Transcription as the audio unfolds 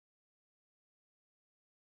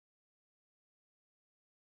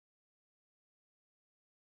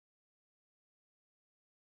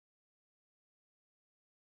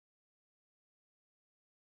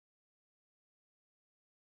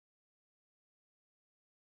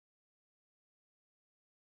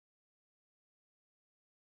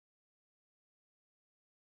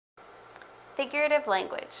Figurative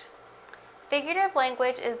language. Figurative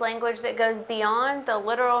language is language that goes beyond the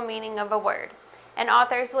literal meaning of a word, and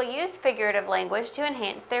authors will use figurative language to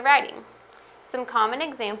enhance their writing. Some common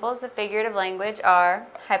examples of figurative language are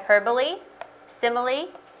hyperbole, simile,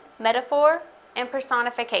 metaphor, and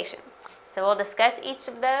personification. So we'll discuss each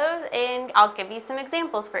of those and I'll give you some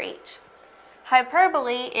examples for each.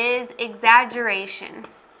 Hyperbole is exaggeration.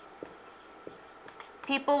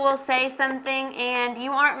 People will say something and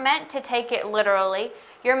you aren't meant to take it literally.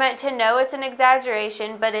 You're meant to know it's an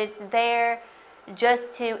exaggeration, but it's there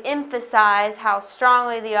just to emphasize how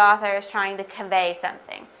strongly the author is trying to convey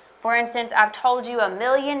something. For instance, I've told you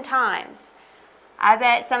 1,000,000 times. I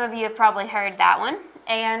bet some of you have probably heard that one.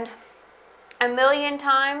 And 1,000,000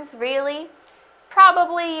 times, really?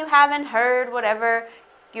 Probably you haven't heard whatever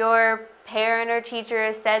your parent or teacher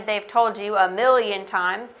has said they've told you 1,000,000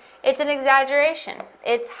 times. It's an exaggeration.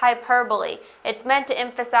 It's hyperbole. It's meant to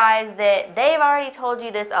emphasize that they've already told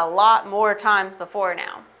you this a lot more times before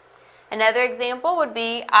now. Another example would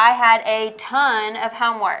be, I had a ton of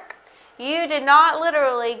homework. You did not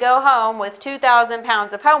literally go home with 2,000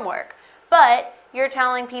 pounds of homework, but you're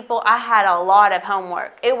telling people I had a lot of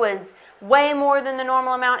homework. It was way more than the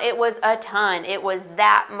normal amount. It was a ton. It was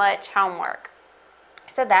that much homework.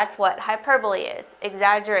 So that's what hyperbole is,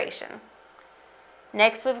 exaggeration.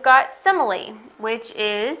 Next we've got simile, which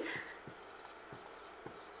is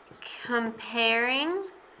comparing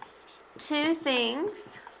two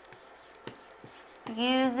things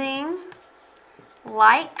using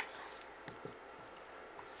like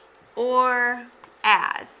or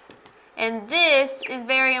as. And this is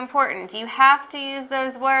very important. You have to use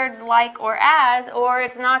those words like or as, or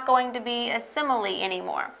it's not going to be a simile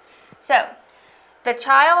anymore. So, the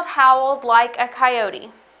child howled like a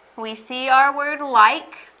coyote. We see our word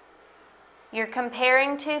like. You're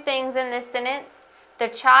comparing two things in this sentence. The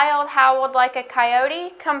child howled like a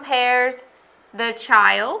coyote compares the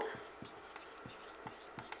child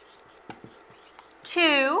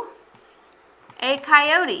to a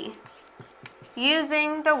coyote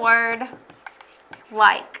using the word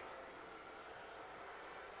like.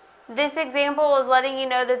 This example is letting you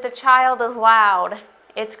know that the child is loud.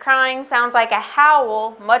 Its crying sounds like a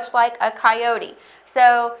howl, much like a coyote.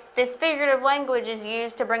 So this figurative language is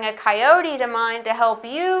used to bring a coyote to mind to help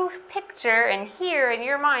you picture and hear in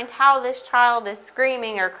your mind how this child is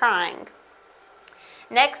screaming or crying.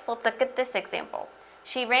 Next, let's look at this example.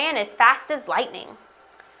 She ran as fast as lightning.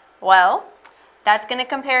 Well, that's going to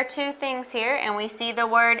compare two things here, and we see the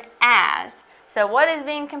word as. So what is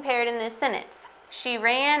being compared in this sentence? She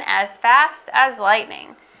ran as fast as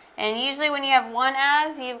lightning. And usually when you have one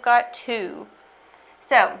as, you've got two.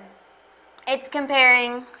 So it's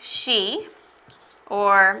comparing she,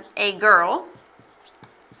 or a girl,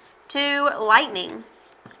 to lightning.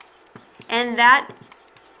 And that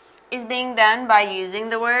is being done by using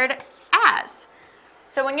the word as.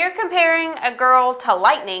 So when you're comparing a girl to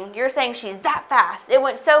lightning, you're saying she's that fast. It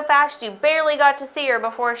went so fast you barely got to see her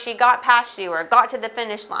before she got past you or got to the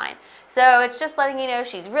finish line. So it's just letting you know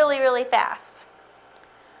she's really, really fast.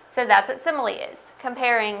 So that's what simile is,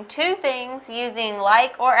 comparing two things using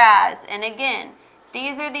like or as. And again,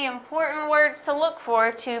 these are the important words to look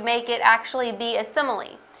for to make it actually be a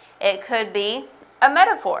simile. It could be a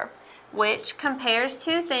metaphor, which compares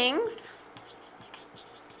two things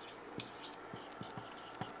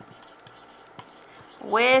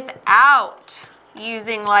without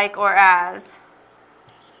using like or as.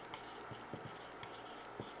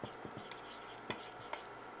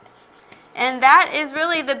 And that is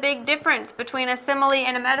really the big difference between a simile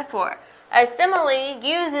and a metaphor. A simile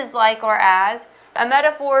uses like or as. A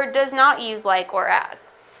metaphor does not use like or as.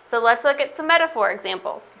 So let's look at some metaphor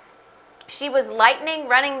examples. She was lightning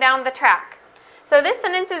running down the track. So this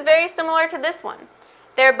sentence is very similar to this one.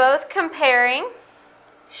 They're both comparing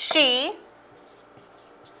she,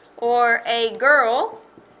 or a girl,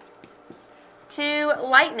 to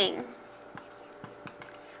lightning.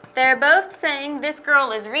 They're both saying this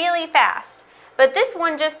girl is really fast, but this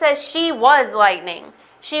one just says she was lightning.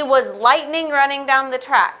 She was lightning running down the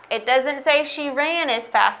track. It doesn't say she ran as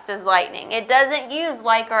fast as lightning. It doesn't use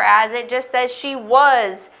like or as, it just says she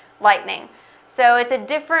was lightning. So it's a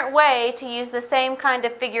different way to use the same kind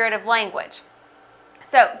of figurative language.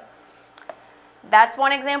 So that's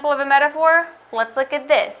one example of a metaphor. Let's look at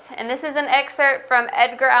this. And this is an excerpt from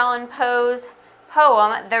Edgar Allan Poe's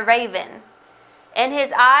poem, The Raven. And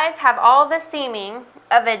his eyes have all the seeming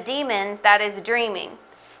of a demon's that is dreaming.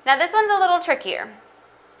 Now this one's a little trickier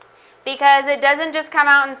because it doesn't just come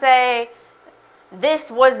out and say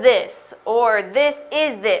this was this or this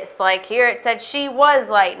is this. Like here it said she was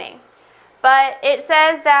lightning. But it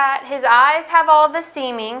says that his eyes have all the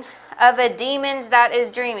seeming of a demon's that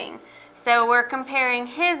is dreaming. So we're comparing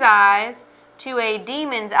his eyes to a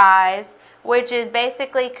demon's eyes, which is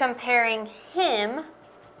basically comparing him,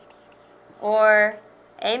 or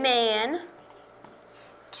a man,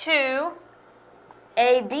 to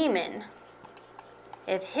a demon.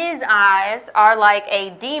 If his eyes are like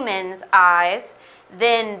a demon's eyes,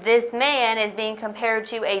 then this man is being compared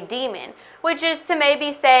to a demon, which is to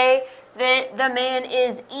maybe say that the man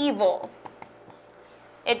is evil.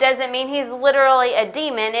 It doesn't mean he's literally a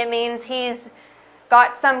demon. It means he's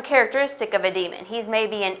got some characteristic of a demon. He's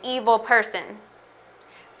maybe an evil person.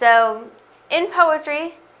 So in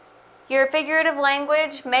poetry, your figurative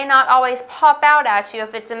language may not always pop out at you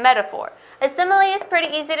if it's a metaphor. A simile is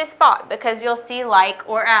pretty easy to spot because you'll see like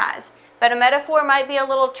or as. But a metaphor might be a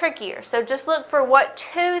little trickier. So just look for what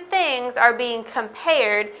two things are being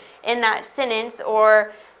compared in that sentence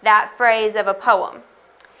or that phrase of a poem.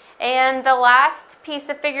 And the last piece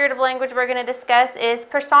of figurative language we're going to discuss is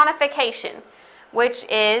personification, which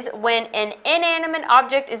is when an inanimate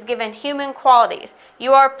object is given human qualities.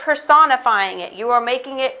 You are personifying it. You are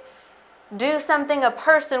making it do something a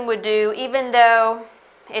person would do, even though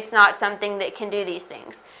it's not something that can do these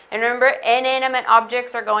things. And remember, inanimate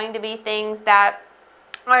objects are going to be things that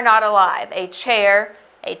are not alive. A chair,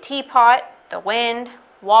 a teapot, the wind,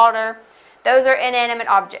 water. Those are inanimate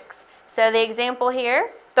objects. So the example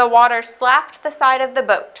here, the water slapped the side of the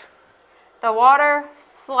boat. The water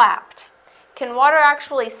slapped. Can water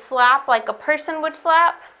actually slap like a person would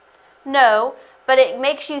slap? No, but it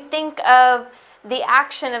makes you think of the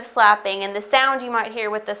action of slapping and the sound you might hear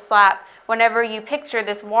with the slap whenever you picture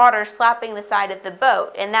this water slapping the side of the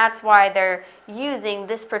boat. And that's why they're using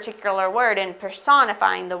this particular word and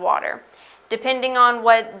personifying the water. Depending on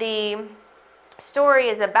what the story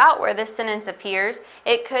is about where this sentence appears,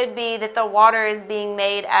 it could be that the water is being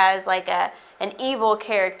made as like an evil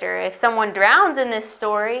character. If someone drowns in this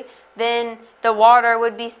story, then the water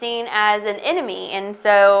would be seen as an enemy, and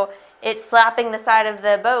so it slapping the side of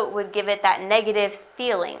the boat would give it that negative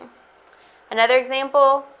feeling. Another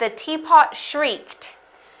example, the teapot shrieked.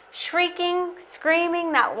 Shrieking,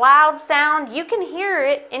 screaming, that loud sound, you can hear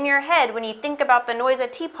it in your head when you think about the noise a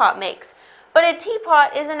teapot makes. But a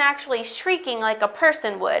teapot isn't actually shrieking like a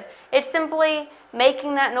person would. It's simply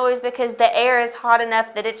making that noise because the air is hot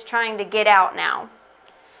enough that it's trying to get out now.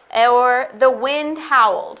 Or the wind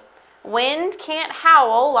howled. Wind can't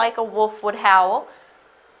howl like a wolf would howl,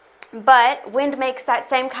 but wind makes that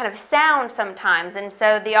same kind of sound sometimes, and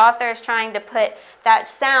so the author is trying to put that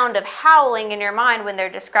sound of howling in your mind when they're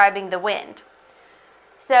describing the wind.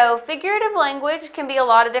 So figurative language can be a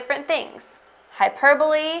lot of different things.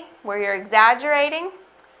 Hyperbole, where you're exaggerating.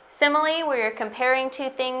 Simile, where you're comparing two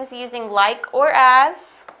things using like or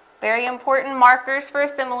as. Very important markers for a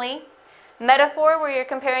simile. Metaphor, where you're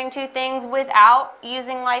comparing two things without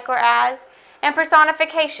using like or as. And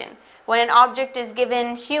personification, when an object is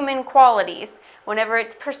given human qualities, whenever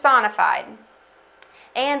it's personified.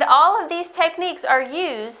 And all of these techniques are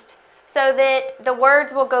used so that the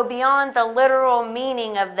words will go beyond the literal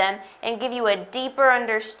meaning of them and give you a deeper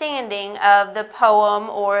understanding of the poem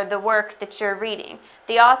or the work that you're reading.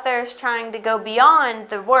 The author is trying to go beyond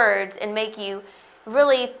the words and make you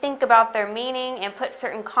really think about their meaning and put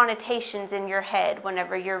certain connotations in your head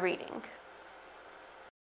whenever you're reading.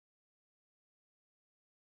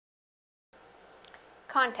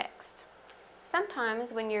 Context.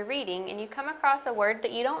 Sometimes when you're reading and you come across a word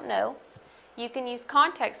that you don't know, you can use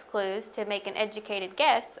context clues to make an educated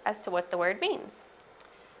guess as to what the word means.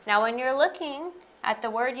 Now when you're looking at the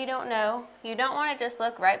word you don't know, you don't want to just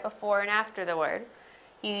look right before and after the word.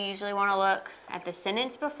 You usually want to look at the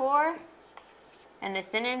sentence before and the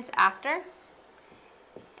sentence after.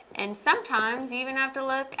 And sometimes you even have to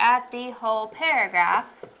look at the whole paragraph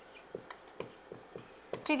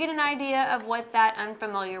to get an idea of what that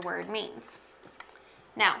unfamiliar word means.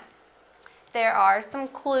 Now, there are some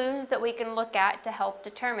clues that we can look at to help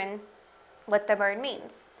determine what the word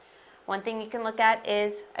means. One thing you can look at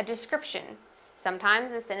is a description.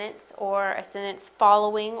 Sometimes a sentence or a sentence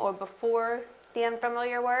following or before the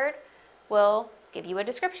unfamiliar word will give you a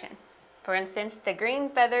description. For instance, the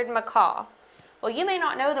green-feathered macaw. Well, you may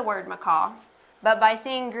not know the word macaw, but by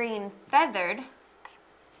seeing green-feathered,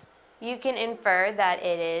 you can infer that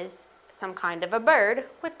it is some kind of a bird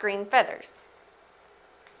with green feathers.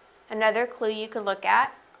 Another clue you could look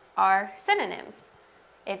at are synonyms.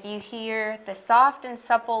 If you hear the soft and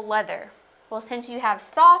supple leather, well, since you have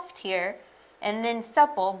soft here and then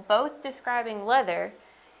supple, both describing leather,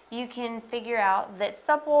 you can figure out that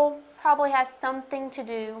supple probably has something to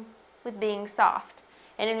do with being soft.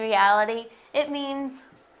 And in reality, it means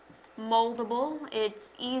moldable. It's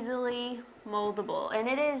easily moldable, and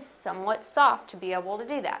it is somewhat soft to be able to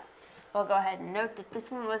do that. We'll go ahead and note that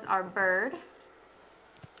this one was our bird.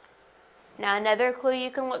 Now another clue you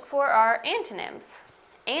can look for are antonyms.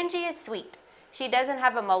 Angie is sweet. She doesn't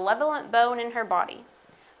have a malevolent bone in her body.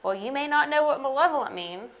 Well, you may not know what malevolent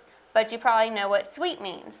means, but you probably know what sweet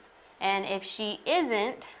means. And if she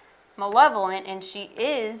isn't malevolent and she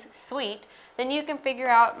is sweet, then you can figure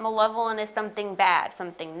out malevolent is something bad,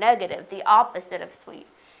 something negative, the opposite of sweet.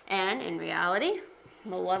 And in reality,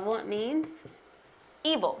 malevolent means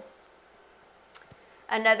evil.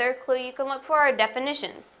 Another clue you can look for are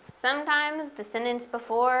definitions. Sometimes the sentence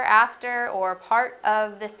before, after, or part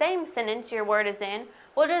of the same sentence your word is in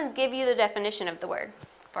will just give you the definition of the word.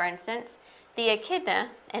 For instance, the echidna,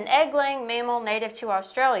 an egg-laying mammal native to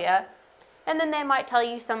Australia, and then they might tell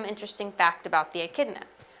you some interesting fact about the echidna.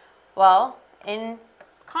 Well, in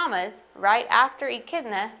commas, right after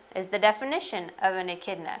echidna is the definition of an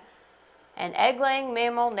echidna, an egg-laying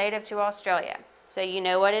mammal native to Australia. So you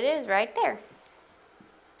know what it is right there.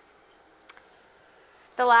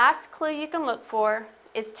 The last clue you can look for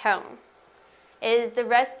is tone. Is the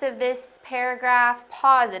rest of this paragraph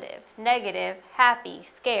positive, negative, happy,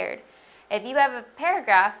 scared? If you have a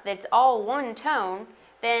paragraph that's all one tone,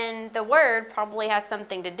 then the word probably has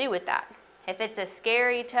something to do with that. If it's a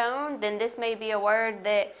scary tone, then this may be a word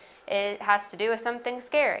that it has to do with something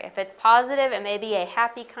scary. If it's positive, it may be a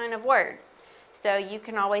happy kind of word. So you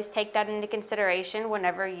can always take that into consideration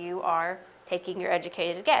whenever you are taking your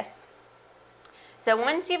educated guess. So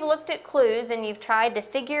once you've looked at clues and you've tried to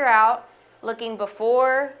figure out, looking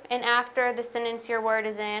before and after the sentence your word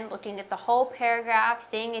is in, looking at the whole paragraph,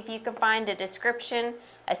 seeing if you can find a description,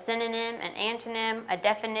 a synonym, an antonym, a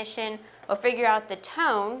definition, or figure out the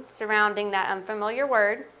tone surrounding that unfamiliar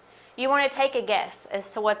word, you want to take a guess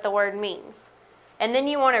as to what the word means. And then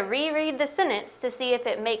you want to reread the sentence to see if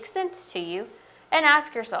it makes sense to you and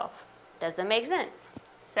ask yourself, does it make sense?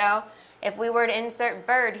 So if we were to insert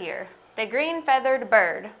bird here, the green feathered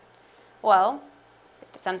bird, well,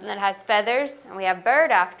 if it's something that has feathers and we have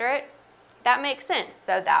bird after it, that makes sense,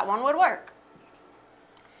 so that one would work.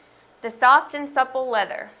 The soft and supple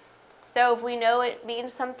leather. So if we know it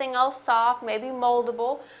means something else soft, maybe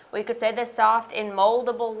moldable, we could say the soft and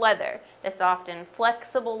moldable leather, the soft and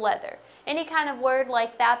flexible leather. Any kind of word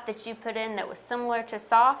like that that you put in that was similar to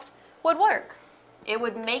soft would work. It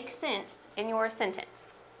would make sense in your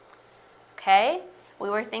sentence. Okay, we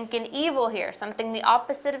were thinking evil here, something the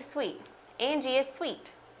opposite of sweet. Angie is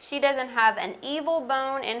sweet. She doesn't have an evil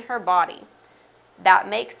bone in her body. That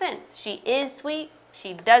makes sense. She is sweet.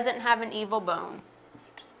 She doesn't have an evil bone.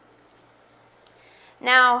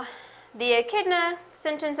 Now, the echidna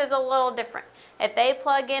sentence is a little different. If they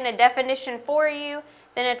plug in a definition for you,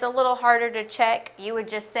 then it's a little harder to check. You would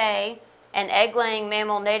just say an egg-laying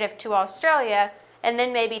mammal native to Australia, and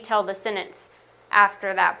then maybe tell the sentence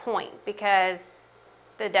after that point because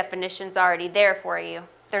the definition's already there for you.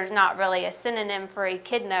 There's not really a synonym for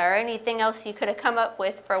echidna or anything else you could have come up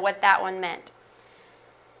with for what that one meant.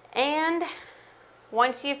 And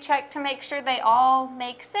once you've checked to make sure they all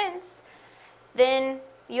make sense, then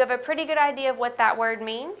you have a pretty good idea of what that word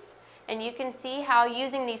means. And you can see how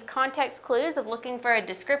using these context clues of looking for a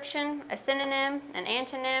description, a synonym, an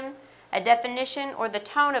antonym, a definition, or the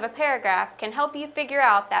tone of a paragraph can help you figure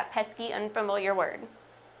out that pesky unfamiliar word.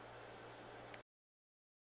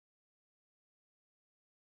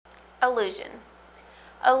 Allusion.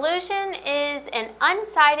 Allusion is an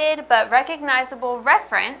uncited but recognizable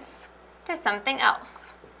reference to something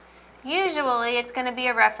else. Usually it's going to be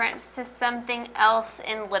a reference to something else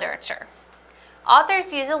in literature.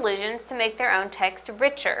 Authors use allusions to make their own text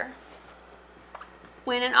richer.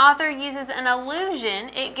 When an author uses an allusion,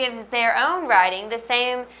 it gives their own writing the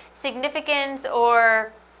same significance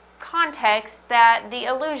or context that the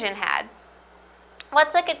allusion had.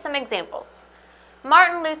 Let's look at some examples.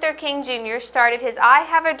 Martin Luther King Jr. started his I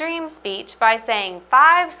Have a Dream speech by saying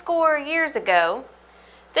 50 years ago.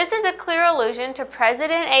 This is a clear allusion to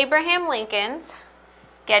President Abraham Lincoln's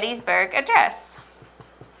Gettysburg Address.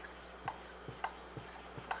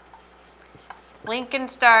 Lincoln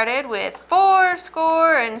started with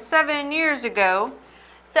 47 years ago.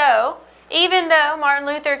 So, even though Martin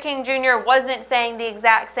Luther King Jr. wasn't saying the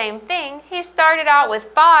exact same thing, he started out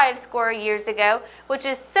with 50 years ago, which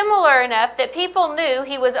is similar enough that people knew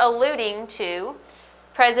he was alluding to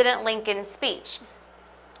President Lincoln's speech.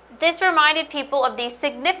 This reminded people of the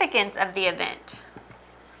significance of the event.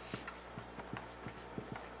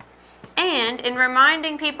 And in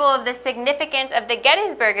reminding people of the significance of the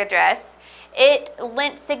Gettysburg Address, it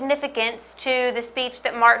lent significance to the speech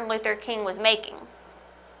that Martin Luther King was making.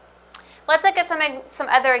 Let's look at some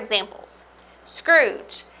other examples.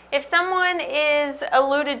 Scrooge. If someone is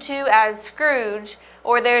alluded to as Scrooge,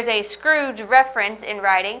 or there's a Scrooge reference in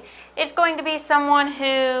writing, it's going to be someone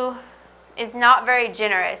who is not very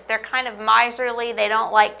generous. They're kind of miserly, they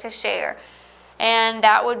don't like to share. And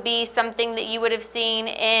that would be something that you would have seen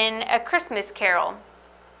in A Christmas Carol,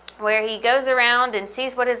 where he goes around and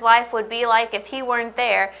sees what his life would be like if he weren't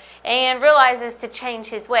there and realizes to change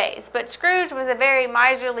his ways. But Scrooge was a very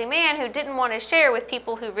miserly man who didn't want to share with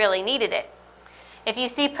people who really needed it. If you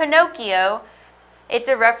see Pinocchio, it's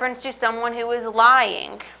a reference to someone who is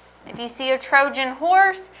lying. If you see a Trojan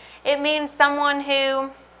horse, it means someone who,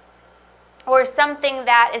 or something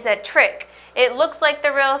that is a trick. It looks like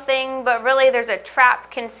the real thing, but really there's a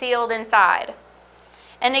trap concealed inside.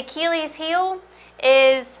 An Achilles heel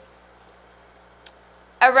is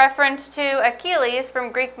a reference to Achilles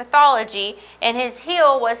from Greek mythology, and his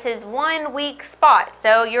heel was his one weak spot.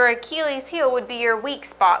 So your Achilles heel would be your weak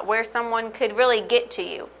spot, where someone could really get to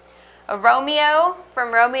you. A Romeo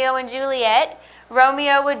from Romeo and Juliet.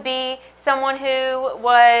 Romeo would be someone who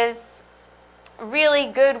was really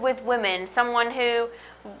good with women, someone who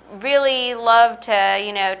really loved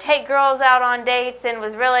to, take girls out on dates and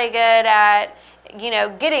was really good at,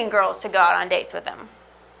 getting girls to go out on dates with them.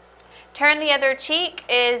 Turn the other cheek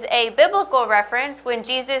is a biblical reference when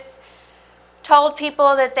Jesus told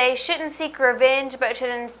people that they shouldn't seek revenge but should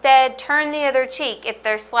instead turn the other cheek if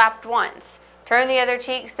they're slapped once. Turn the other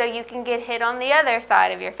cheek so you can get hit on the other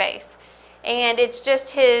side of your face. And it's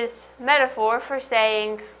just his metaphor for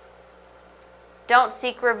saying, don't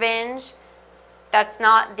seek revenge. That's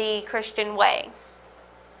not the Christian way.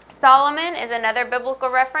 Solomon is another biblical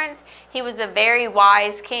reference. He was a very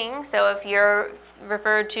wise king. So if you're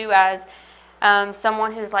referred to as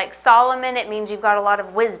someone who's like Solomon, it means you've got a lot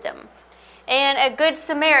of wisdom. And a good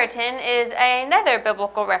Samaritan is another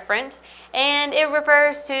biblical reference, and it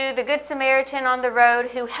refers to the good Samaritan on the road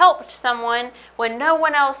who helped someone when no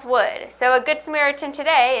one else would. So a good Samaritan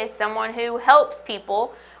today is someone who helps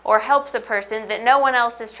people or helps a person that no one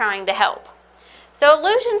else is trying to help. So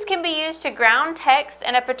allusions can be used to ground text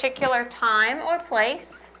in a particular time or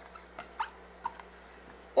place,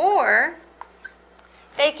 or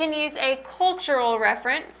they can use a cultural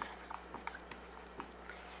reference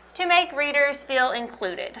to make readers feel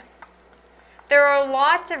included. There are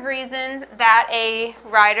lots of reasons that a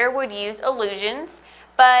writer would use allusions,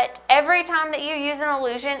 but every time that you use an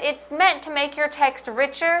allusion, it's meant to make your text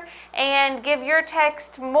richer and give your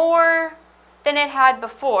text more than it had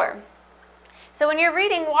before. So when you're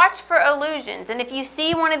reading, watch for allusions, and if you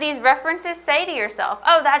see one of these references, say to yourself,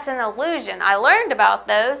 oh, that's an allusion. I learned about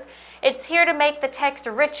those. It's here to make the text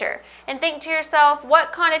richer. And think to yourself,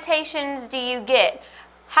 what connotations do you get?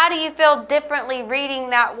 How do you feel differently reading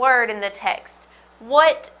that word in the text?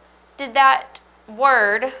 What did that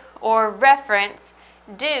word or reference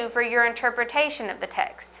do for your interpretation of the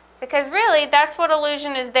text? Because really, that's what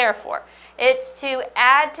allusion is there for. It's to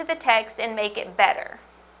add to the text and make it better.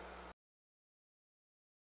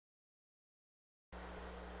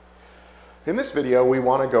 In this video, we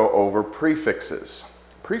want to go over prefixes.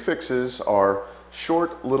 Prefixes are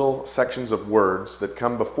short little sections of words that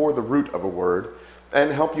come before the root of a word and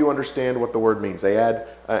help you understand what the word means. They add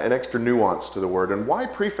an extra nuance to the word. And why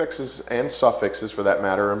prefixes and suffixes, for that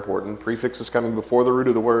matter, are important, prefixes coming before the root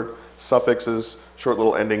of the word, suffixes, short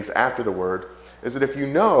little endings after the word, is that if you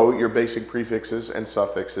know your basic prefixes and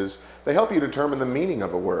suffixes, they help you determine the meaning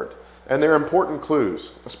of a word. And they're important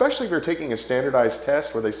clues, especially if you're taking a standardized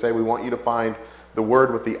test where they say we want you to find the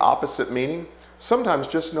word with the opposite meaning. Sometimes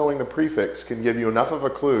just knowing the prefix can give you enough of a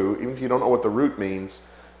clue, even if you don't know what the root means,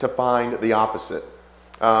 to find the opposite.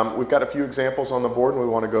 We've got a few examples on the board and we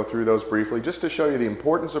want to go through those briefly just to show you the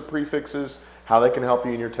importance of prefixes, how they can help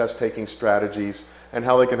you in your test-taking strategies, and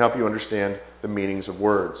how they can help you understand the meanings of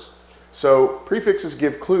words. So prefixes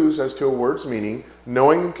give clues as to a word's meaning.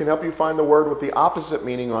 Knowing them can help you find the word with the opposite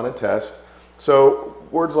meaning on a test. So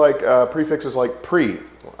words like prefixes like pre.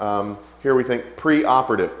 Here we think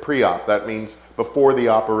pre-operative, pre-op. That means before the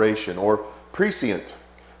operation. Or prescient.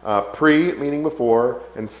 Pre meaning before,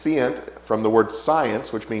 and scient from the word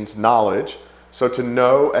science, which means knowledge. So to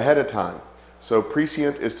know ahead of time. So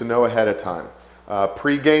prescient is to know ahead of time.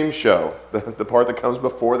 Pre-game show, the part that comes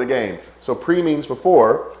before the game. So pre means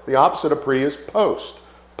before. The opposite of pre is post.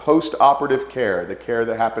 Post-operative care, the care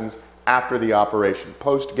that happens after the operation.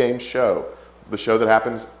 Post-game show, the show that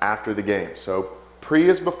happens after the game. So pre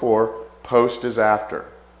is before, post is after.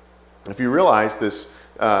 If you realize this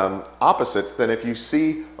opposites, then if you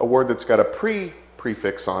see a word that's got a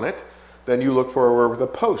prefix on it, then you look for a word with a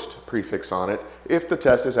post prefix on it if the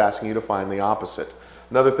test is asking you to find the opposite.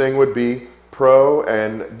 Another thing would be pro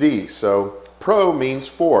and de. So pro means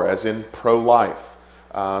for, as in pro-life.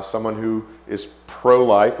 Someone who is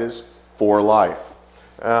pro-life is for life.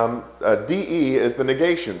 De is the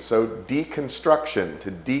negation, so deconstruction.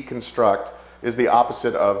 To deconstruct is the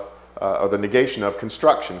opposite of, or the negation of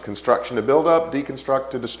construction. Construction to build up,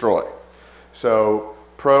 deconstruct to destroy. So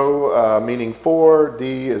pro meaning for,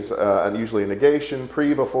 de is usually a negation,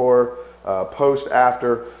 pre before, post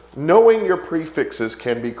after. Knowing your prefixes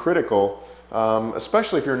can be critical,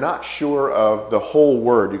 especially if you're not sure of the whole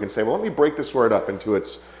word. You can say, well, let me break this word up into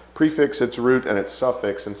its prefix, its root, and its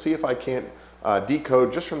suffix, and see if I can't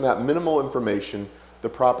decode just from that minimal information the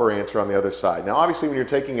proper answer on the other side. Now, obviously, when you're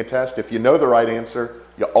taking a test, if you know the right answer,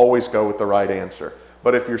 you always go with the right answer.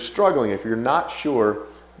 But if you're struggling, if you're not sure,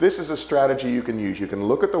 this is a strategy you can use. You can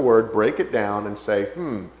look at the word, break it down, and say,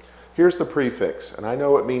 here's the prefix, and I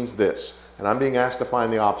know it means this, and I'm being asked to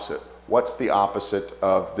find the opposite. What's the opposite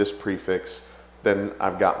of this prefix? Then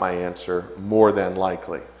I've got my answer more than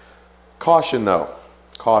likely. Caution though,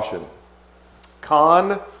 caution.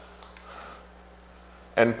 Con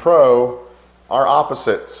and pro are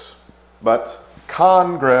opposites, but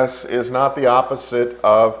congress is not the opposite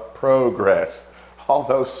of progress,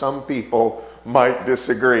 although some people might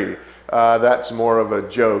disagree. That's more of a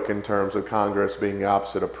joke in terms of Congress being the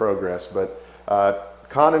opposite of progress, but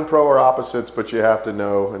con and pro are opposites, but you have to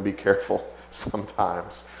know and be careful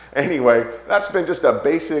sometimes. Anyway, that's been just a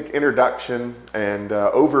basic introduction and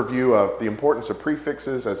overview of the importance of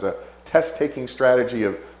prefixes as a test-taking strategy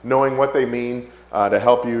of knowing what they mean to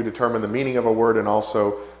help you determine the meaning of a word, and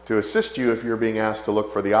also to assist you if you're being asked to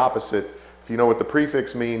look for the opposite. If you know what the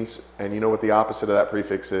prefix means and you know what the opposite of that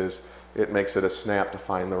prefix is, it makes it a snap to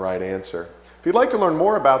find the right answer. If you'd like to learn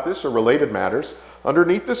more about this or related matters,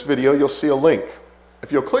 underneath this video you'll see a link.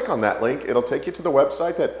 If you'll click on that link, it'll take you to the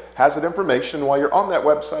website that has that information. While you're on that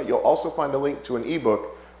website, you'll also find a link to an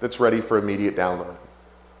ebook that's ready for immediate download.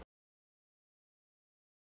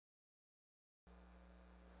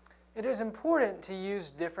 It is important to use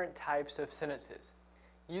different types of sentences.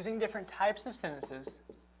 Using different types of sentences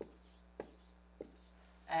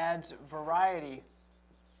adds variety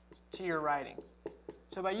to your writing.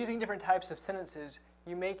 So by using different types of sentences,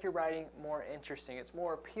 you make your writing more interesting. It's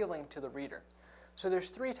more appealing to the reader. So there's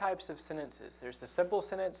three types of sentences. There's the simple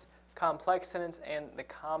sentence, complex sentence, and the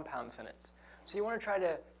compound sentence. So you want to try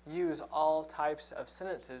to use all types of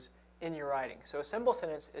sentences in your writing. So a simple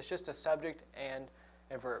sentence is just a subject and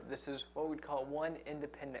a verb. This is what we'd call one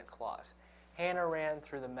independent clause. Hannah ran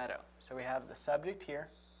through the meadow. So we have the subject here,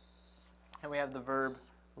 and we have the verb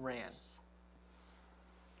ran.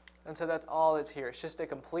 And so that's all that's here. It's just a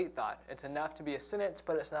complete thought. It's enough to be a sentence,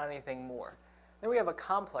 but it's not anything more. Then we have a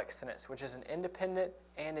complex sentence, which is an independent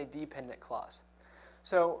and a dependent clause.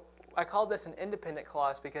 So I call this an independent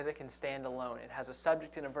clause because it can stand alone. It has a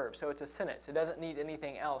subject and a verb, so it's a sentence. It doesn't need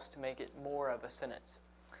anything else to make it more of a sentence.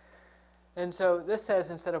 And so this says,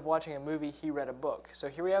 instead of watching a movie, he read a book. So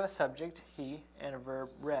here we have a subject, he, and a verb,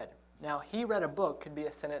 read. Now, he read a book could be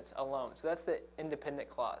a sentence alone. So that's the independent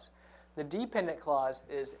clause. The dependent clause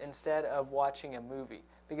is instead of watching a movie.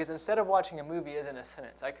 Because instead of watching a movie isn't a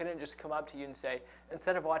sentence. I couldn't just come up to you and say,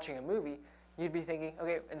 instead of watching a movie, you'd be thinking,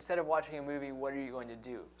 okay, instead of watching a movie, what are you going to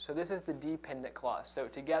do? So this is the dependent clause. So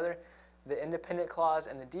together, the independent clause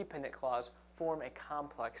and the dependent clause form a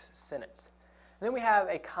complex sentence. And then we have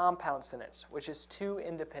a compound sentence, which is two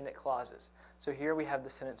independent clauses. So here we have the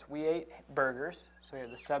sentence, we ate burgers. So we have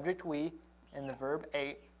the subject we and the verb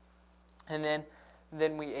ate. And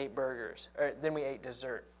then we ate burgers, or then we ate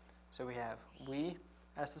dessert. So we have we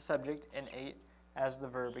as the subject and ate as the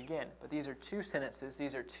verb again. But these are two sentences.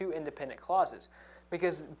 These are two independent clauses,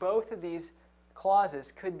 because both of these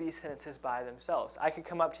clauses could be sentences by themselves. I could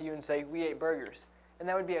come up to you and say, we ate burgers, and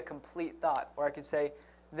that would be a complete thought. Or I could say,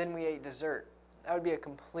 then we ate dessert. That would be a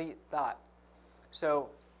complete thought. So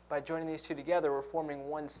by joining these two together, we're forming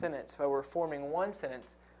one sentence, but we're forming one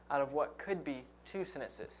sentence out of what could be two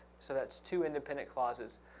sentences. So that's two independent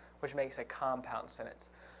clauses, which makes a compound sentence.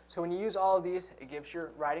 So when you use all of these, it gives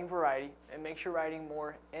your writing variety. It makes your writing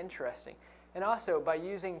more interesting. And also, by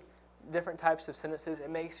using different types of sentences, it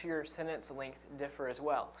makes your sentence length differ as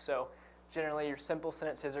well. So generally, your simple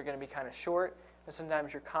sentences are going to be kind of short, and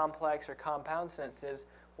sometimes your complex or compound sentences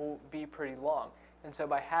will be pretty long. And so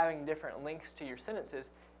by having different lengths to your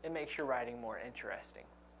sentences, it makes your writing more interesting.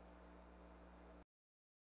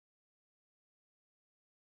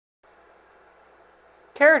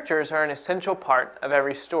 Characters are an essential part of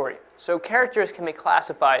every story. So characters can be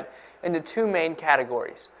classified into two main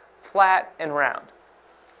categories, flat and round.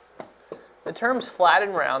 The terms flat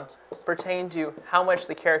and round pertain to how much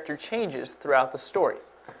the character changes throughout the story.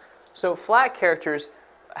 So flat characters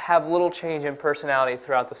have little change in personality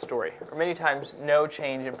throughout the story, or many times no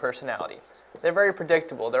change in personality. They're very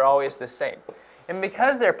predictable, they're always the same. And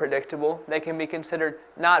because they're predictable, they can be considered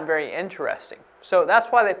not very interesting. So that's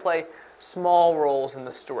why they play small roles in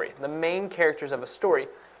the story. The main characters of a story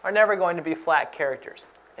are never going to be flat characters.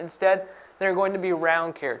 Instead, they're going to be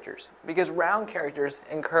round characters, because round characters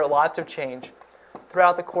incur lots of change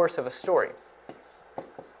throughout the course of a story.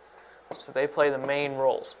 So they play the main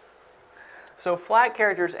roles. So flat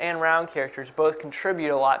characters and round characters both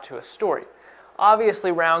contribute a lot to a story.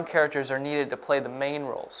 Obviously, round characters are needed to play the main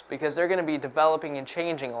roles because they're going to be developing and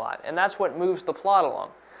changing a lot, and that's what moves the plot along.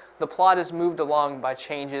 The plot is moved along by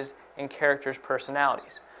changes in characters'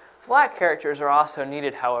 personalities. Flat characters are also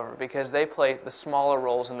needed, however, because they play the smaller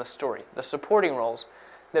roles in the story, the supporting roles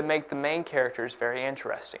that make the main characters very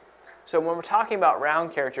interesting. So when we're talking about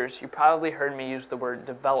round characters, you probably heard me use the word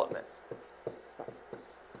development.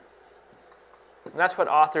 And that's what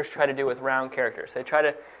authors try to do with round characters. They try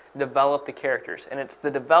to develop the characters, and it's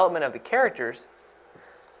the development of the characters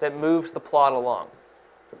that moves the plot along.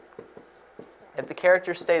 If the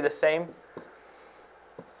characters stay the same,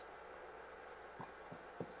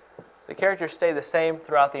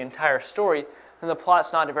 throughout the entire story, then the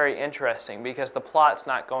plot's not very interesting because the plot's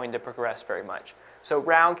not going to progress very much. So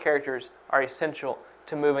round characters are essential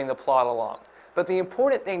to moving the plot along. But the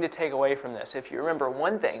important thing to take away from this, if you remember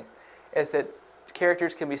one thing, is that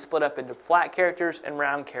characters can be split up into flat characters and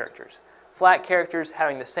round characters. Flat characters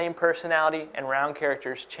having the same personality and round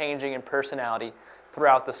characters changing in personality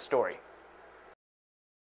throughout the story.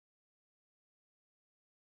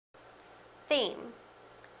 Theme.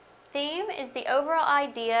 Theme is the overall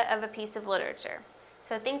idea of a piece of literature.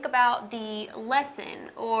 So think about the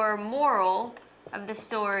lesson or moral of the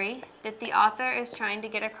story that the author is trying to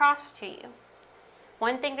get across to you.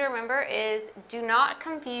 One thing to remember is do not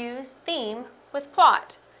confuse theme with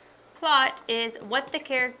plot. Plot is what the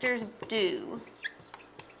characters do.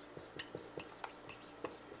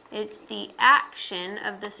 It's the action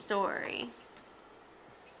of the story.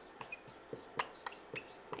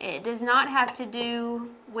 It does not have to do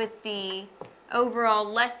with the overall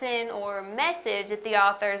lesson or message that the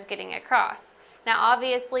author is getting across. Now,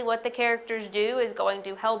 obviously, what the characters do is going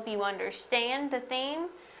to help you understand the theme,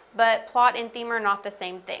 but plot and theme are not the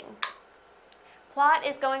same thing. Plot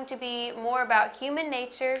is going to be more about human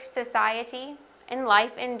nature, society, and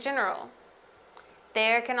life in general.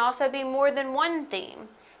 There can also be more than one theme.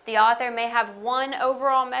 The author may have one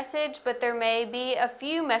overall message, but there may be a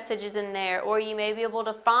few messages in there, or you may be able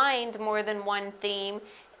to find more than one theme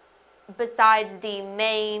besides the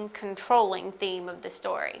main controlling theme of the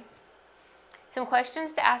story. Some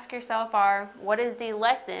questions to ask yourself are, what is the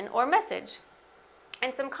lesson or message?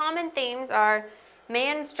 And some common themes are,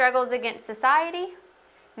 man struggles against society,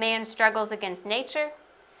 man struggles against nature,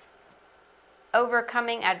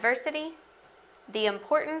 overcoming adversity, the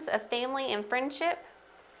importance of family and friendship,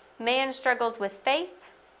 man struggles with faith,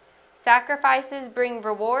 sacrifices bring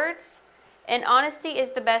rewards, and honesty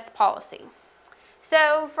is the best policy.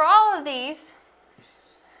 So for all of these,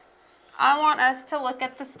 I want us to look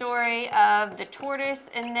at the story of the tortoise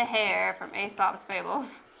and the hare from Aesop's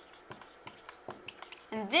Fables.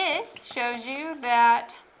 And this shows you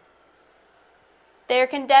that there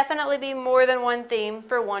can definitely be more than one theme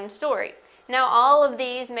for one story. Now, all of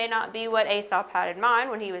these may not be what Aesop had in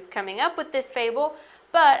mind when he was coming up with this fable,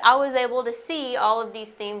 but I was able to see all of these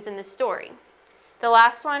themes in the story. The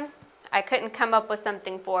last one, I couldn't come up with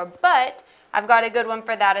something for, but I've got a good one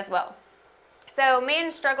for that as well. So,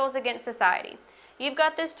 man struggles against society. You've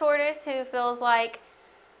got this tortoise who feels like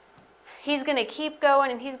he's going to keep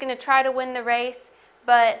going and he's going to try to win the race,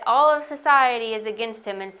 but all of society is against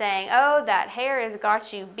him and saying, oh, that hare has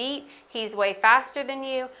got you beat. He's way faster than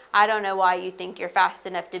you. I don't know why you think you're fast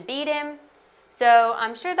enough to beat him. So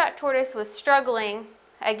I'm sure that tortoise was struggling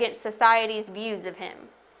against society's views of him.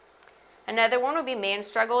 Another one would be man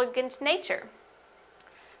struggle against nature.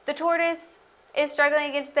 The tortoise is struggling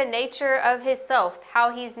against the nature of his self, how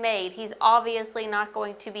he's made. He's obviously not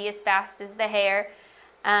going to be as fast as the hare.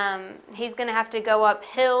 He's going to have to go up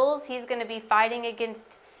hills. He's going to be fighting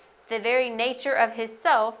against the very nature of his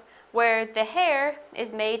self, where the hare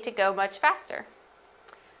is made to go much faster.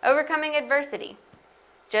 Overcoming adversity.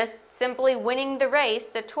 Just simply winning the race,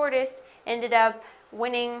 the tortoise ended up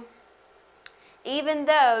winning even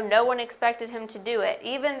though no one expected him to do it,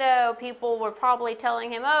 even though people were probably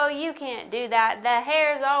telling him, oh, you can't do that, the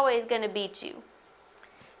hare's always going to beat you.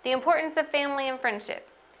 The importance of family and friendship.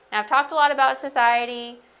 Now, I've talked a lot about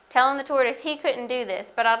society, telling the tortoise he couldn't do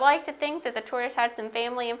this, but I'd like to think that the tortoise had some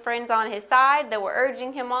family and friends on his side that were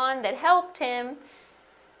urging him on, that helped him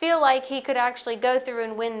feel like he could actually go through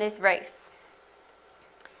and win this race.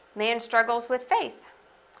 Man struggles with faith.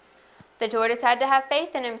 The tortoise had to have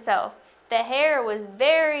faith in himself. The hare was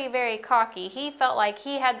very, very cocky. He felt like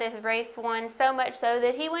he had this race won, so much so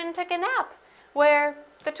that he went and took a nap, where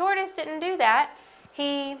the tortoise didn't do that.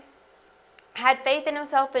 He had faith in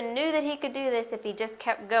himself and knew that he could do this if he just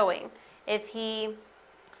kept going, if he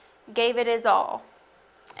gave it his all.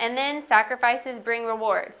 And then sacrifices bring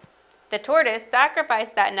rewards. The tortoise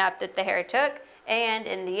sacrificed that nap that the hare took, and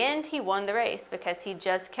in the end he won the race because he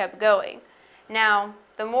just kept going. Now,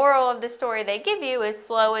 the moral of the story they give you is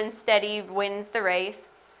slow and steady wins the race,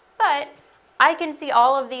 but I can see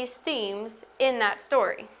all of these themes in that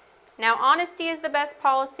story. Now, honesty is the best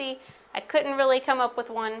policy. I couldn't really come up with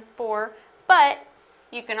one for, but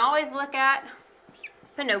you can always look at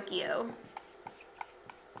Pinocchio.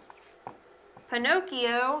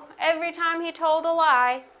 Pinocchio, every time he told a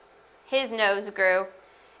lie, his nose grew.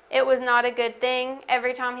 It was not a good thing.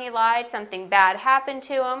 Every time he lied, something bad happened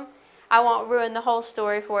to him. I won't ruin the whole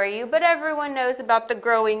story for you, but everyone knows about the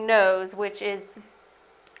growing nose, which is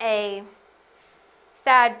a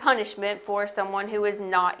sad punishment for someone who is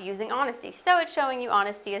not using honesty. So it's showing you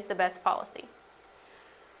honesty is the best policy.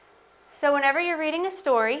 So whenever you're reading a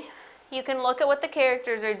story, you can look at what the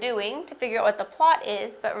characters are doing to figure out what the plot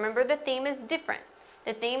is, but remember the theme is different.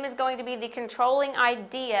 The theme is going to be the controlling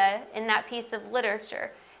idea in that piece of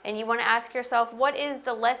literature. And you want to ask yourself, what is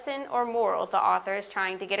the lesson or moral the author is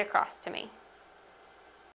trying to get across to me?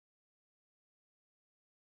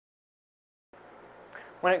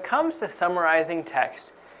 When it comes to summarizing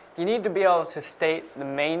text, you need to be able to state the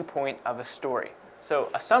main point of a story. So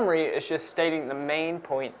a summary is just stating the main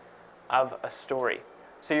point of a story.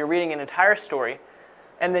 So you're reading an entire story,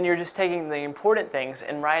 and then you're just taking the important things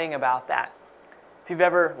and writing about that. If you've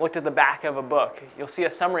ever looked at the back of a book, you'll see a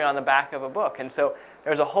summary on the back of a book. And so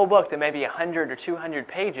there's a whole book that may be 100 or 200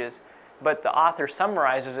 pages, but the author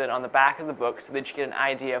summarizes it on the back of the book so that you get an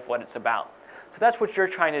idea of what it's about. So that's what you're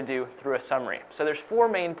trying to do through a summary. So there's 4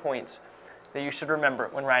 main points that you should remember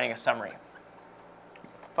when writing a summary.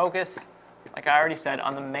 Focus, like I already said,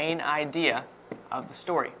 on the main idea of the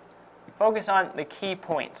story. Focus on the key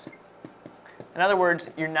points. In other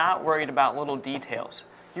words, you're not worried about little details.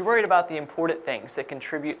 You're worried about the important things that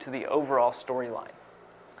contribute to the overall storyline.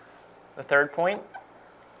 The third point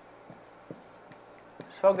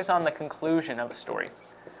is focus on the conclusion of a story.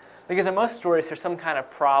 Because in most stories, there's some kind of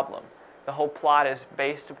problem. The whole plot is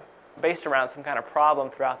based around some kind of problem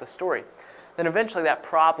throughout the story. Then eventually that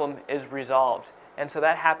problem is resolved. And so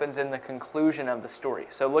that happens in the conclusion of the story.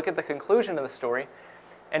 So look at the conclusion of the story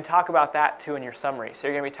and talk about that too in your summary. So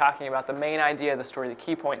you're going to be talking about the main idea of the story, the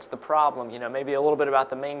key points, the problem, maybe a little bit about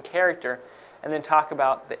the main character, and then talk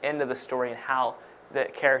about the end of the story and how the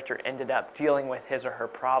character ended up dealing with his or her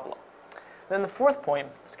problem. Then the fourth point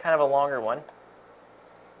is kind of a longer one.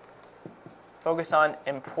 Focus on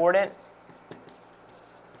important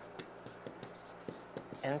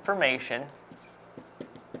information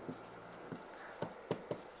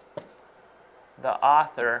the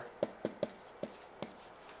author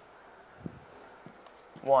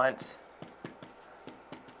wants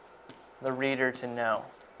the reader to know.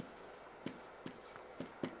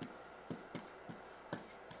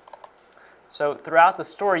 So throughout the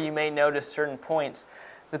story, you may notice certain points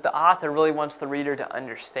that the author really wants the reader to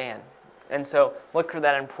understand. And so look for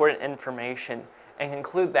that important information and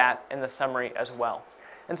include that in the summary as well.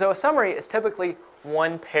 And so a summary is typically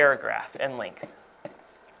 1 paragraph in length.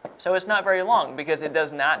 So it's not very long because it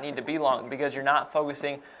does not need to be long because you're not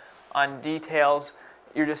focusing on details,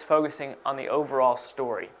 you're just focusing on the overall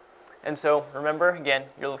story. And so remember, again,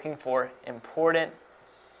 you're looking for important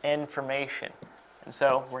information. And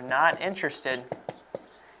so we're not interested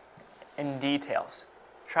in details.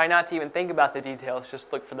 Try not to even think about the details,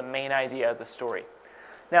 just look for the main idea of the story.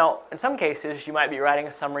 Now, in some cases, you might be writing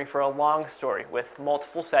a summary for a long story with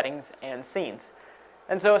multiple settings and scenes.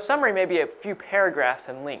 And so a summary may be a few paragraphs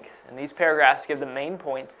in length, and these paragraphs give the main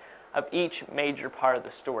points of each major part of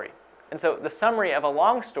the story. And so the summary of a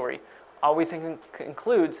long story always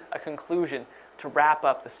includes a conclusion to wrap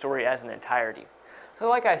up the story as an entirety. So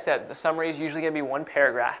like I said, the summary is usually going to be 1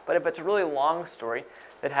 paragraph, but if it's a really long story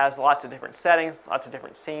that has lots of different settings, lots of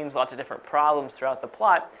different scenes, lots of different problems throughout the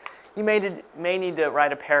plot, you may need to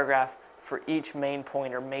write a paragraph for each main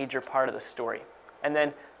point or major part of the story. And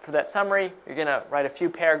then for that summary, you're going to write a few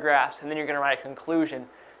paragraphs, and then you're going to write a conclusion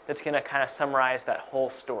that's going to kind of summarize that whole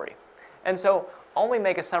story. And so only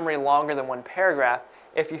make a summary longer than one paragraph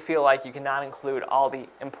if you feel like you cannot include all the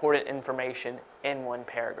important information in one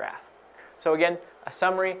paragraph. So again, a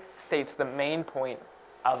summary states the main point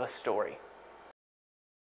of a story.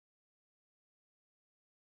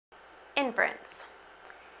 Inference.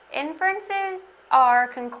 Inferences are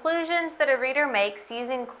conclusions that a reader makes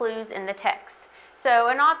using clues in the text. So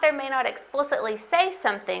an author may not explicitly say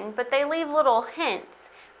something, but they leave little hints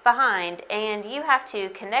behind, and you have to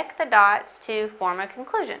connect the dots to form a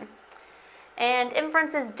conclusion. And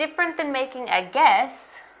inference is different than making a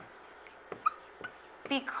guess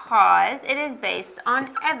because it is based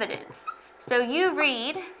on evidence. So you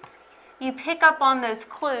read, you pick up on those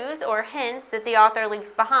clues or hints that the author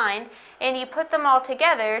leaves behind, and you put them all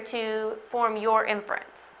together to form your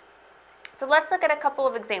inference. So let's look at a couple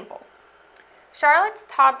of examples. Charlotte's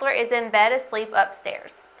toddler is in bed asleep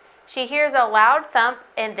upstairs. She hears a loud thump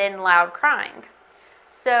and then loud crying.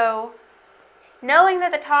 So, knowing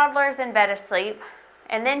that the toddler is in bed asleep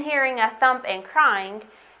and then hearing a thump and crying,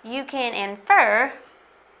 you can infer,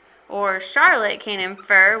 or Charlotte can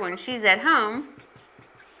infer when she's at home,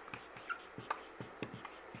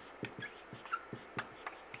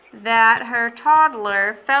 that her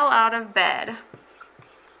toddler fell out of bed.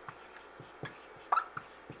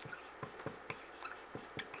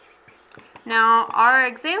 Now, our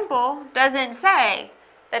example doesn't say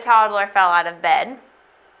the toddler fell out of bed,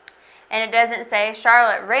 and it doesn't say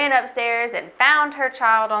Charlotte ran upstairs and found her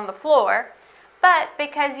child on the floor, but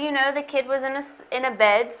because you know the kid was in a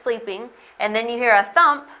bed sleeping, and then you hear a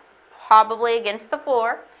thump, probably against the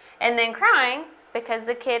floor, and then crying because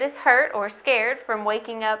the kid is hurt or scared from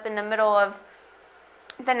waking up in the middle of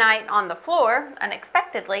the night on the floor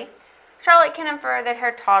unexpectedly, Charlotte can infer that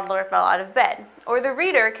her toddler fell out of bed, or the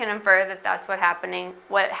reader can infer that that's what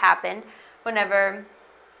happened whenever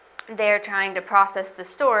they're trying to process the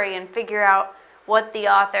story and figure out what the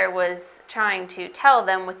author was trying to tell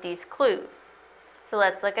them with these clues. So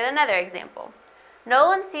let's look at another example.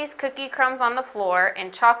 Nolan sees cookie crumbs on the floor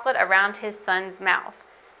and chocolate around his son's mouth.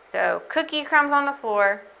 So cookie crumbs on the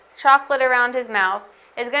floor, chocolate around his mouth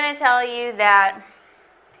is going to tell you that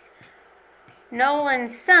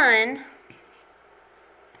Nolan's son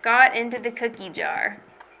got into the cookie jar.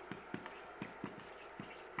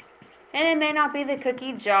 And it may not be the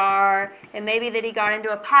cookie jar, it may be that he got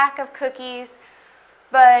into a pack of cookies,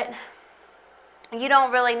 but you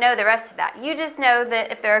don't really know the rest of that. You just know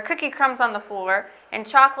that if there are cookie crumbs on the floor and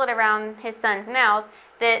chocolate around his son's mouth,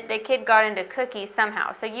 that the kid got into cookies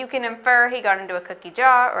somehow. So you can infer he got into a cookie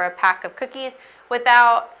jar or a pack of cookies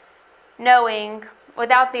without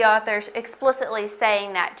the author explicitly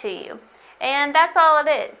saying that to you. And that's all it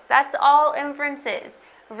is. That's all inference is.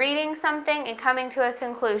 Reading something and coming to a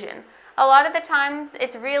conclusion. A lot of the times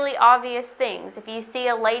it's really obvious things. If you see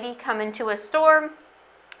a lady come into a store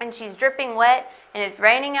and she's dripping wet and it's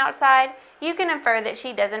raining outside, you can infer that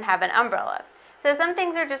she doesn't have an umbrella. So some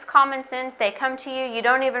things are just common sense. They come to you. You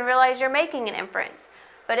don't even realize you're making an inference.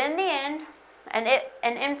 But in the end,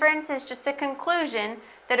 an inference is just a conclusion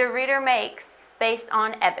that a reader makes based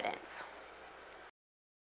on evidence.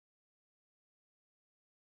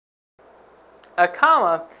 A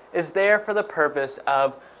comma is there for the purpose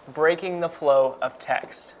of breaking the flow of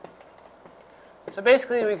text. So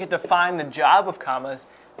basically we could define the job of commas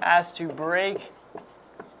as to break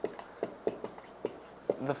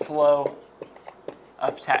the flow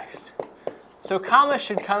of text. So commas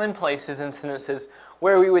should come in places in sentences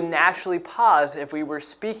where we would naturally pause if we were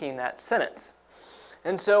speaking that sentence.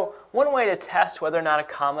 And so one way to test whether or not a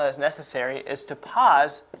comma is necessary is to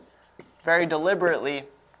pause very deliberately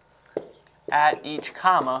at each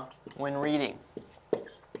comma when reading.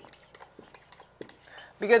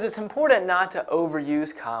 Because it's important not to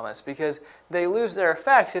overuse commas because they lose their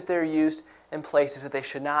effect if they're used in places that they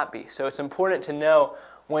should not be. So it's important to know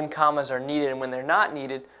when commas are needed and when they're not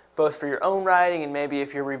needed, both for your own writing and maybe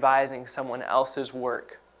if you're revising someone else's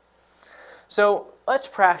work. So let's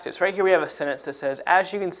practice. Right here we have a sentence that says,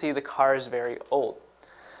 as you can see, the car is very old.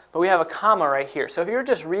 But we have a comma right here. So if you're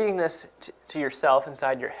just reading this to yourself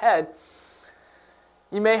inside your head,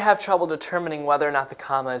 you may have trouble determining whether or not the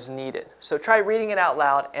comma is needed. So try reading it out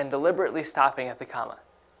loud and deliberately stopping at the comma.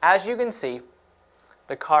 As you can see,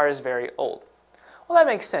 the car is very old. Well,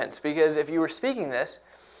 that makes sense because if you were speaking this,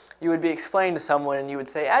 you would be explaining to someone and you would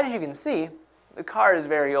say, as you can see, the car is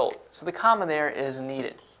very old. So the comma there is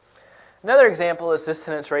needed. Another example is this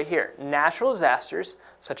sentence right here. Natural disasters,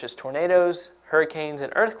 such as tornadoes, hurricanes,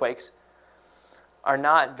 and earthquakes, are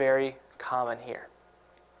not very common here.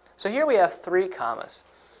 So here we have 3 commas.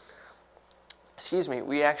 Excuse me,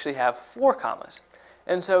 we actually have 4 commas.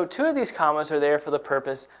 And so 2 of these commas are there for the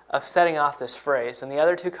purpose of setting off this phrase, and the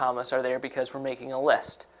other 2 commas are there because we're making a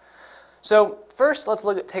list. So first, let's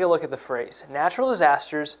take a look at the phrase. Natural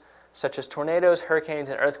disasters such as tornadoes,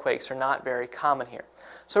 hurricanes, and earthquakes are not very common here.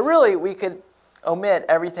 So really, we could omit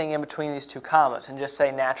everything in between these 2 commas and just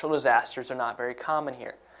say natural disasters are not very common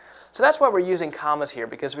here. So that's why we're using commas here,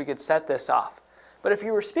 because we could set this off. But if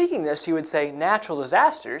you were speaking this, you would say natural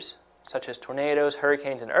disasters, such as tornadoes,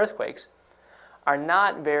 hurricanes, and earthquakes, are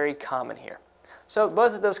not very common here. So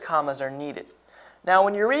both of those commas are needed. Now,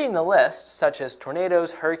 when you're reading the list, such as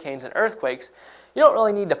tornadoes, hurricanes, and earthquakes, you don't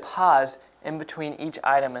really need to pause in between each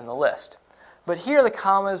item in the list. But here, the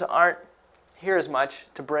commas aren't here as much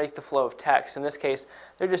to break the flow of text. In this case,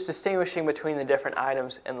 they're just distinguishing between the different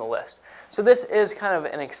items in the list. So this is kind of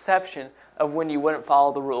an exception of when you wouldn't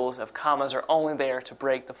follow the rules of commas are only there to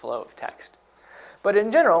break the flow of text. But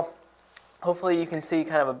in general, hopefully you can see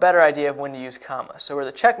kind of a better idea of when to use commas. So where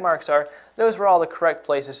the check marks are, those were all the correct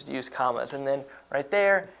places to use commas, and then right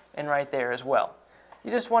there and right there as well.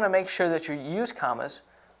 You just want to make sure that you use commas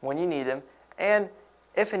when you need them, and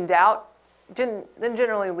if in doubt, then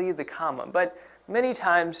generally leave the comma. But many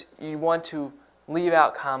times you want to leave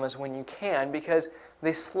out commas when you can, because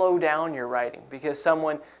they slow down your writing, because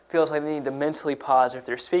someone feels like they need to mentally pause. If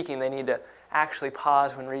they're speaking, they need to actually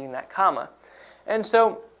pause when reading that comma. And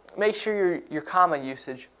so make sure your comma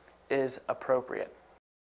usage is appropriate.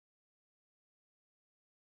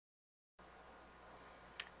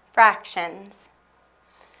 Fractions.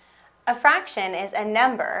 A fraction is a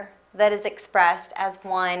number that is expressed as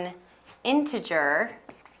one integer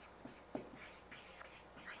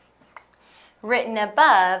written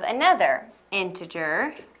above another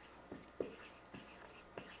integer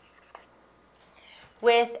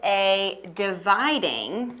with a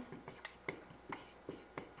dividing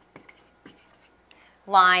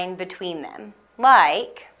line between them,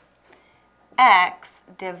 like x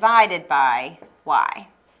divided by y.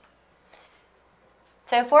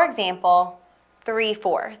 So for example,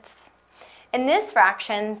 3/4. In this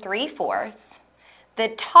fraction, 3/4, the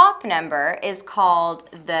top number is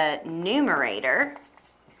called the numerator,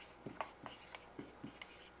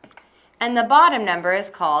 and the bottom number is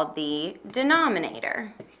called the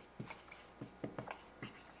denominator.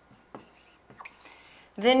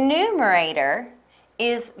 The numerator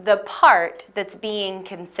is the part that's being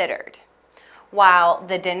considered, while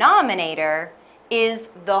the denominator is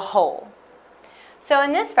the whole. So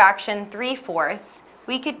in this fraction, 3/4,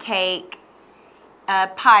 we could take a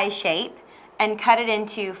pie shape and cut it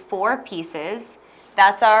into 4 pieces.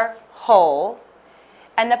 That's our whole.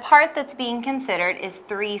 And the part that's being considered is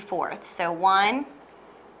 3/4. So 1,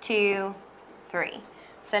 2, 3.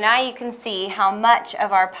 So now you can see how much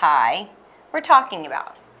of our pie we're talking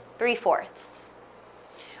about, 3/4.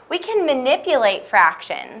 We can manipulate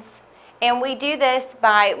fractions, and we do this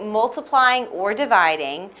by multiplying or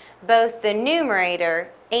dividing both the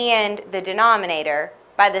numerator and the denominator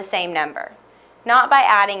by the same number, not by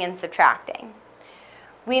adding and subtracting.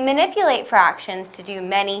 We manipulate fractions to do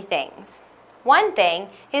many things. One thing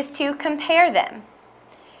is to compare them.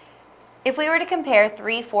 If we were to compare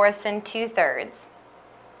 3/4 and 2/3,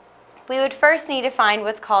 we would first need to find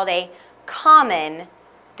what's called a common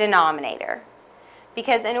denominator.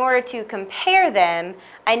 Because in order to compare them,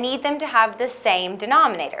 I need them to have the same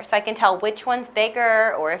denominator. So I can tell which one's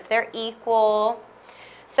bigger or if they're equal.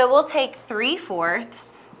 So we'll take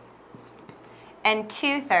 3/4 and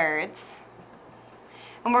 2/3,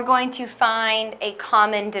 and we're going to find a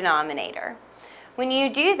common denominator. When you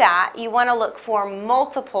do that, you want to look for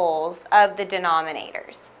multiples of the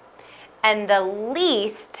denominators. And the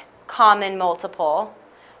least common multiple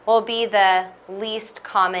will be the least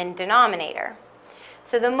common denominator.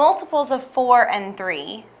 So the multiples of 4 and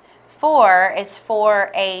 3, 4 is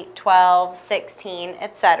 4, 8, 12, 16,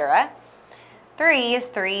 etc. 3 is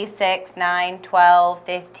 3, 6, 9, 12,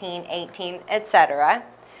 15, 18, etc.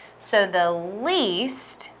 So the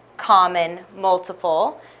least common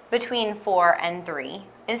multiple between 4 and 3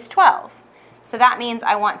 is 12. So that means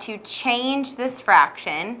I want to change this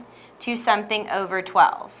fraction to something over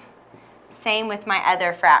 12. Same with my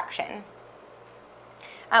other fraction.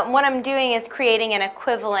 What I'm doing is creating an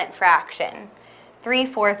equivalent fraction.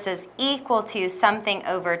 3/4 is equal to something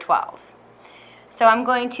over 12. So I'm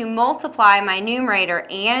going to multiply my numerator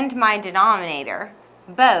and my denominator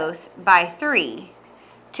both by 3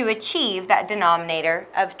 to achieve that denominator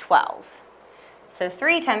of 12. So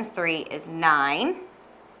 3 times 3 is 9.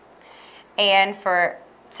 And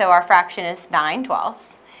so our fraction is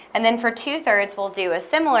 9/12. And then for 2/3, we'll do a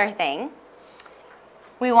similar thing.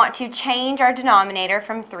 We want to change our denominator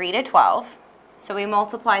from 3 to 12. So we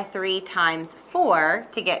multiply 3 times 4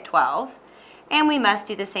 to get 12. And we must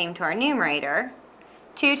do the same to our numerator.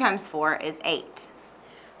 2 times 4 is 8.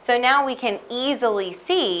 So now we can easily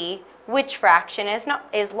see which fraction is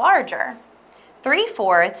larger.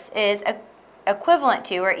 3/4 is equivalent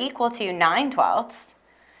to or equal to 9/12,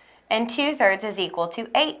 and 2/3 is equal to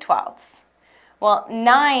 8/12. Well,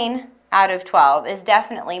 9 out of 12 is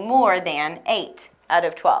definitely more than 8 out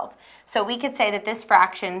of 12. So we could say that this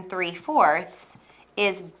fraction 3/4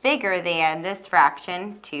 is bigger than this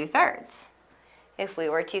fraction 2/3 if we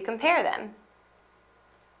were to compare them.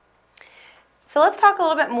 So let's talk a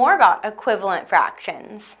little bit more about equivalent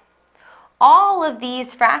fractions. All of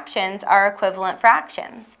these fractions are equivalent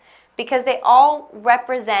fractions because they all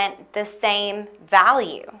represent the same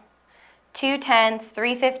value. 2/10,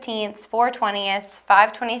 3/15, 4/20,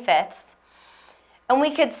 5/25. And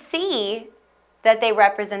we could see that they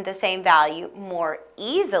represent the same value more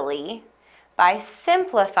easily by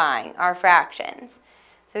simplifying our fractions.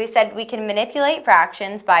 So we said we can manipulate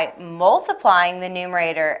fractions by multiplying the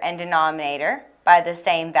numerator and denominator by the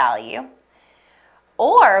same value,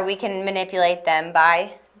 or we can manipulate them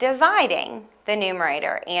by dividing the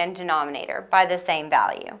numerator and denominator by the same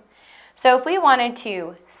value. So if we wanted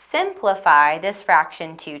to simplify this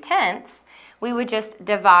fraction 2/10, we would just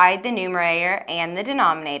divide the numerator and the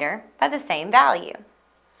denominator by the same value.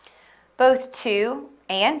 Both 2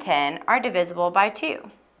 and 10 are divisible by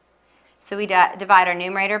 2. So we divide our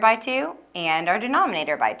numerator by 2 and our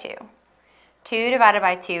denominator by 2. 2 divided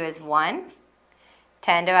by 2 is 1.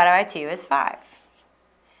 10 divided by 2 is 5.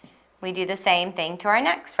 We do the same thing to our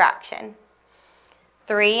next fraction.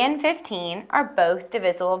 3 and 15 are both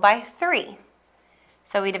divisible by 3.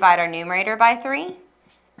 So we divide our numerator by 3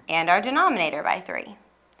 and our denominator by 3.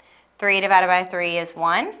 3 divided by 3 is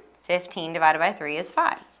 1. 15 divided by 3 is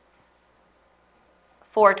 5.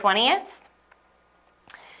 4/20.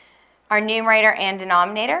 Our numerator and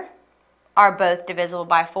denominator are both divisible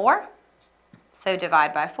by 4. So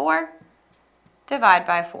divide by 4, divide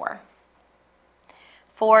by 4.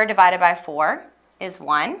 4 divided by 4 is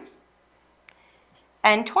 1.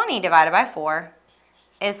 And 20 divided by 4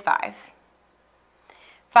 is 5.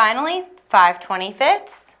 Finally,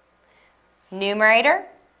 5/25. Numerator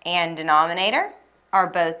and denominator are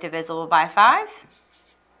both divisible by 5.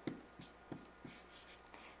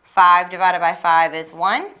 5 divided by 5 is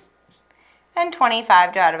 1. And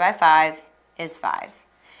 25 divided by 5 is 5.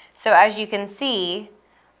 So as you can see,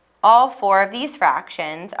 all 4 of these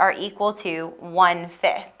fractions are equal to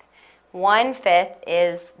 1/5. 1/5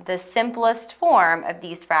 is the simplest form of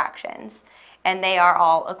these fractions, and they are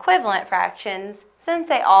all equivalent fractions since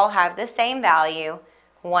they all have the same value,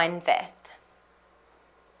 1/5.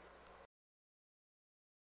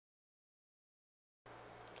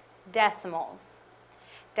 Decimals.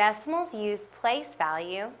 Decimals use place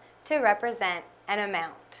value to represent an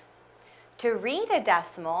amount. To read a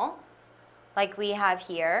decimal, like we have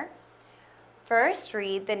here, first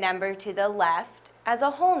read the number to the left as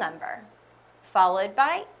a whole number, followed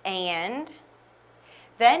by and,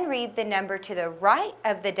 then read the number to the right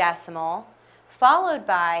of the decimal, followed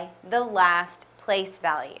by the last place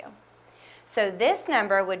value. So this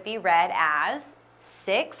number would be read as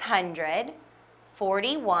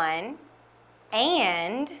 641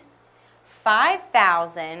 and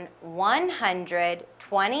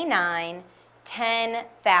 5,129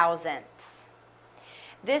 10,000ths.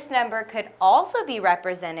 This number could also be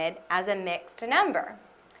represented as a mixed number.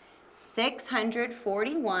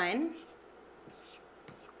 641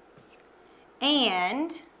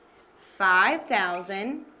 and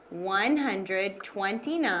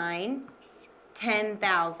 5,129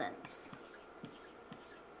 10,000ths.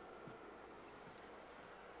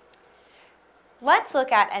 Let's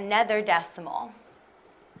look at another decimal.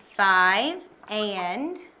 5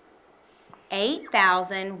 and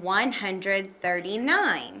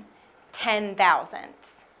 8,139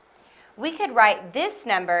 10,000ths. We could write this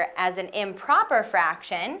number as an improper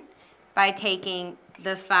fraction by taking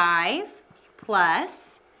the 5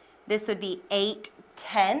 plus, this would be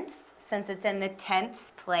 8/10ths since it's in the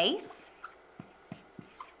tenths place,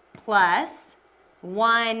 plus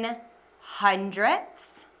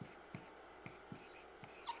 1/100ths,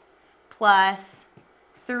 plus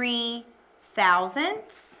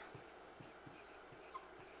 3,000ths,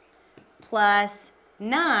 plus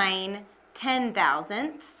 9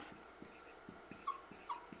 10,000ths,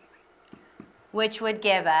 which would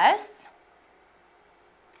give us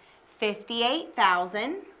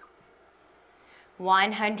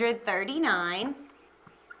 58,139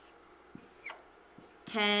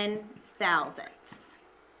 10,000ths.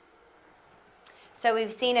 So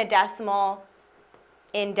we've seen a decimal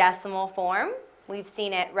in decimal form. We've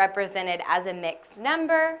seen it represented as a mixed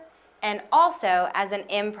number and also as an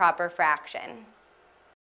improper fraction.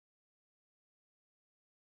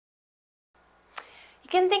 You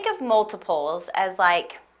can think of multiples as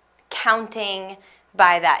like counting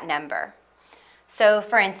by that number. So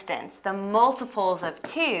for instance, the multiples of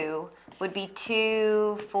 2 would be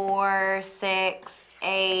 2, 4, 6,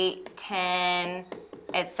 8, 10,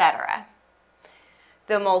 etc.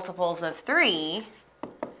 The multiples of 3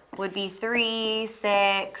 would be 3,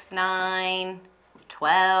 6, 9,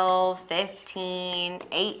 12, 15,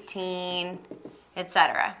 18,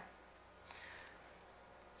 etc.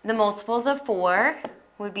 The multiples of 4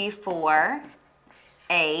 would be 4,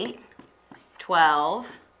 8, 12,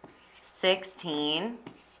 16,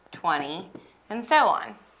 20, and so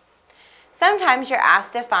on. Sometimes you're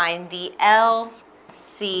asked to find the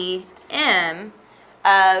LCM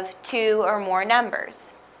of 2 or more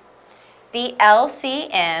numbers. The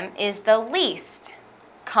LCM is the least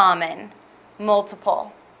common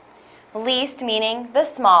multiple. Least meaning the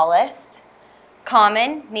smallest,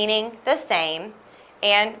 common meaning the same,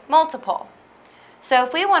 and multiple. So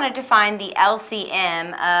if we wanted to find the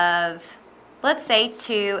LCM of, let's say,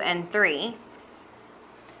 2 and 3,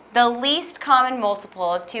 the least common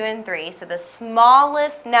multiple of 2 and 3, so the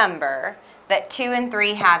smallest number that 2 and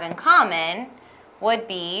 3 have in common, would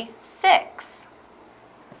be 6.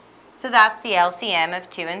 So that's the LCM of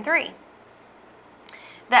 2 and 3.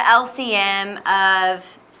 The LCM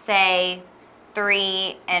of, say,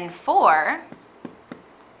 3 and 4,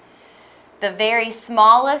 the very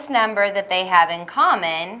smallest number that they have in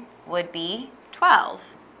common would be 12.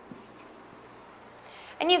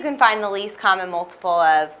 And you can find the least common multiple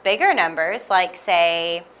of bigger numbers, like,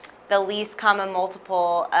 say, the least common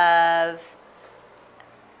multiple of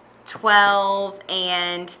 12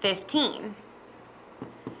 and 15.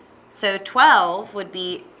 So 12 would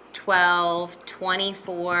be 12,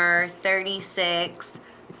 24, 36,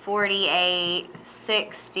 48,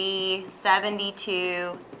 60,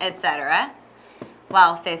 72, etc.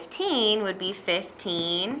 While 15 would be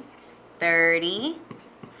 15, 30,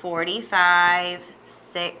 45,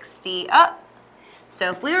 60,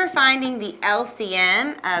 So if we were finding the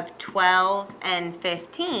LCM of 12 and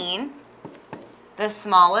 15, the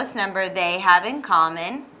smallest number they have in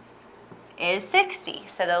common is 60.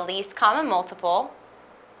 So the least common multiple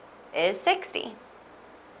is 60.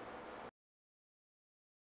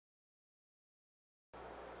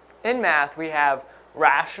 In math, we have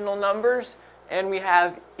rational numbers and we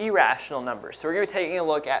have irrational numbers. So we're going to be taking a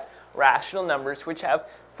look at rational numbers, which have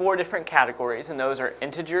 4 different categories, and those are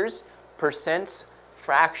integers, percents,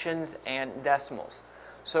 fractions, and decimals.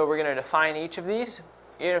 So we're going to define each of these.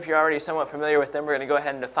 Even if you're already somewhat familiar with them, we're going to go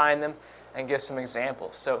ahead and define them and give some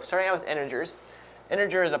examples. So starting out with integers.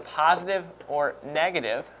 Integer is a positive or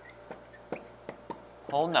negative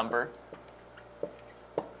whole number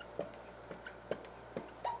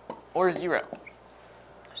or 0.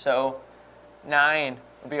 So 9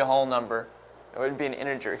 would be a whole number. It would be an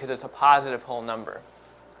integer because it's a positive whole number.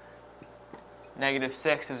 Negative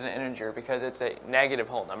 6 is an integer because it's a negative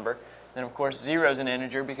whole number. And of course 0 is an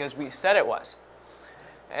integer because we said it was.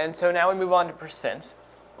 And so now we move on to percents,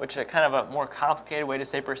 which is kind of a more complicated way to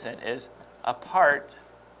say percent is a part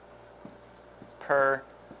per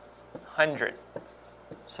 100.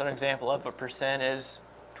 So an example of a percent is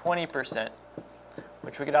 20%,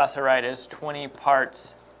 which we could also write as 20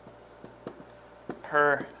 parts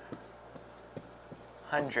per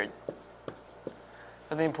 100.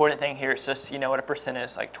 But the important thing here is just you know what a percent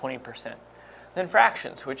is, like 20%. Then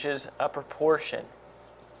fractions, which is a proportion.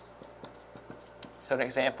 So an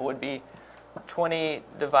example would be 20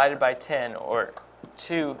 divided by 10 or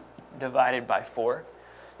 2 divided by 4.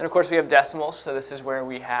 And of course we have decimals, so this is where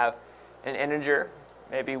we have an integer,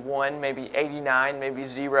 maybe 1, maybe 89, maybe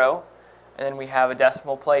 0. And then we have a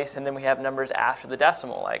decimal place, and then we have numbers after the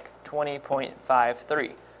decimal, like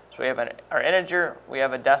 20.53. So we have our integer, we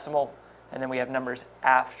have a decimal, and then we have numbers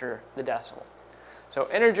after the decimal. So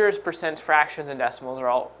integers, percents, fractions, and decimals are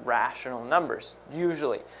all rational numbers,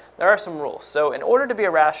 usually. There are some rules. So in order to be a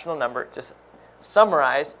rational number, to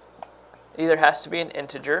summarize, it either has to be an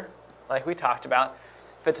integer, like we talked about.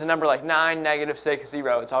 If it's a number like 9, negative 6,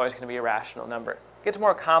 0, it's always going to be a rational number. It gets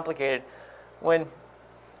more complicated when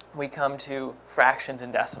we come to fractions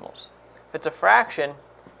and decimals. If it's a fraction,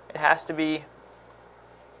 it has to be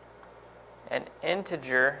an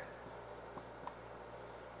integer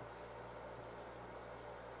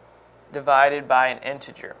divided by an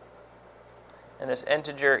integer. And this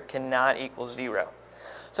integer cannot equal 0.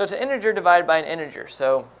 So it's an integer divided by an integer.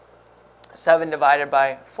 So 7 divided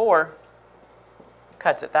by 4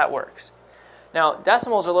 cuts it. That works. Now,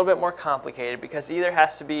 decimals are a little bit more complicated because it either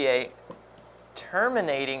has to be a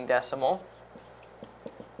terminating decimal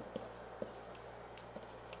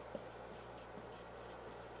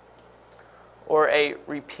or a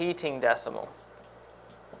repeating decimal.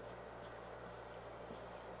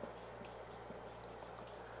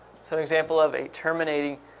 So an example of a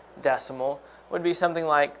terminating decimal would be something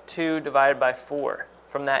like 2 divided by 4.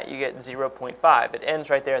 From that you get 0.5. It ends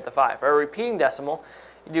right there at the 5. For a repeating decimal,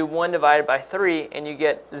 you do 1 divided by 3 and you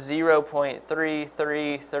get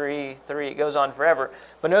 0.3333. It goes on forever.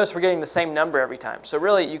 But notice we're getting the same number every time. So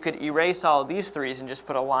really you could erase all of these 3's and just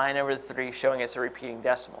put a line over the 3 showing it's a repeating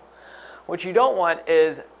decimal. What you don't want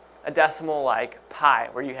is a decimal like pi,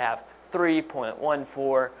 where you have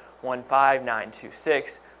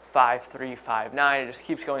 3.1415926, 5359. It just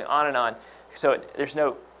keeps going on and on. So there's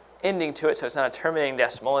no ending to it, so it's not a terminating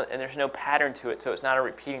decimal, and there's no pattern to it, so it's not a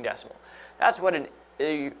repeating decimal. That's what an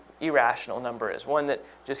irrational number is, one that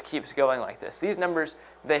just keeps going like this. These numbers,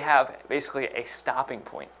 they have basically a stopping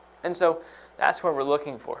point. And so that's what we're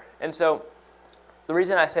looking for. And so the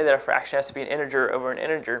reason I say that a fraction has to be an integer over an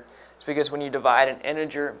integer is because when you divide an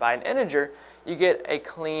integer by an integer, you get a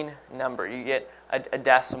clean number. You get a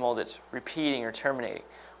decimal that's repeating or terminating.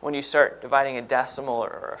 When you start dividing a decimal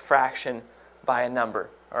or a fraction by a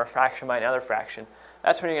number or a fraction by another fraction,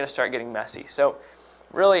 that's when you're going to start getting messy. So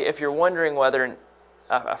really, if you're wondering whether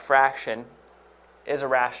a fraction is a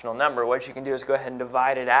rational number, what you can do is go ahead and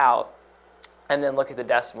divide it out and then look at the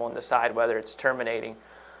decimal and decide whether it's terminating,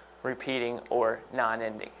 repeating, or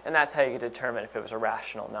non-ending. And that's how you can determine if it was a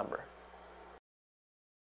rational number.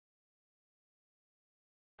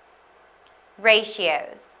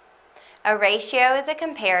 Ratios. A ratio is a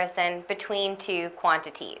comparison between two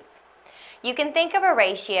quantities. You can think of a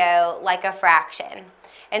ratio like a fraction.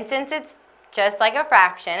 And since it's just like a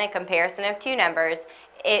fraction, a comparison of two numbers,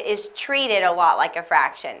 it is treated a lot like a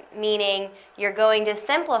fraction, meaning you're going to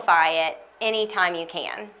simplify it anytime you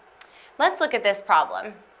can. Let's look at this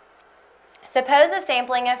problem. Suppose a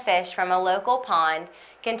sampling of fish from a local pond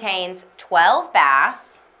contains 12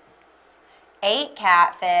 bass, 8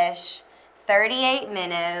 catfish, 38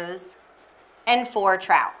 minnows, and 4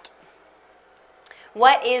 trout.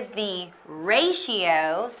 What is the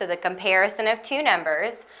ratio, so the comparison of two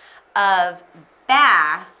numbers, of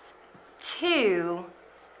bass to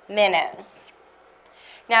minnows?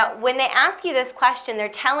 Now, when they ask you this question, they're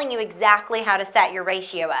telling you exactly how to set your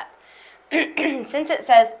ratio up. Since it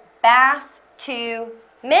says bass to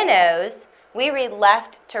minnows, we read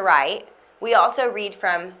left to right. We also read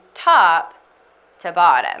from top to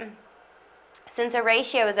bottom. Since a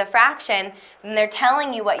ratio is a fraction, then they're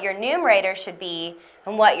telling you what your numerator should be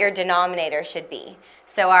and what your denominator should be.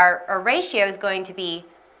 So our ratio is going to be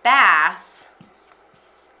bass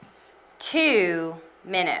to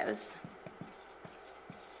minnows.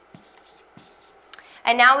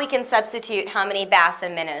 And now we can substitute how many bass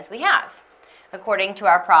and minnows we have. According to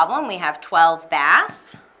our problem, we have 12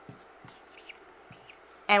 bass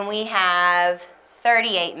and we have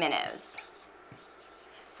 38 minnows.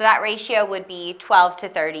 So that ratio would be 12 to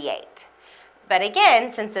 38. But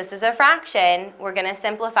again, since this is a fraction, we're going to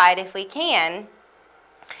simplify it if we can.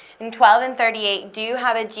 And 12 and 38 do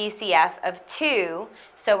have a GCF of 2,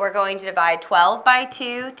 so we're going to divide 12 by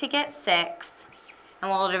 2 to get 6, and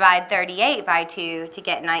we'll divide 38 by 2 to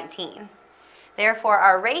get 19. Therefore,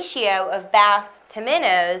 our ratio of bass to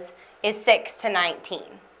minnows is 6 to 19.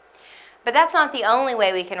 But that's not the only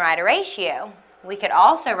way we can write a ratio. We could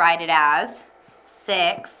also write it as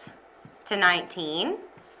 6 to 19,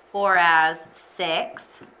 or as 6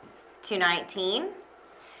 to 19.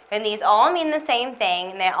 And these all mean the same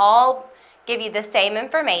thing, and they all give you the same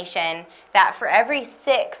information, that for every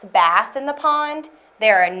 6 bass in the pond,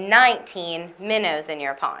 there are 19 minnows in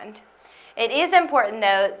your pond. It is important,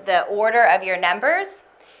 though, the order of your numbers.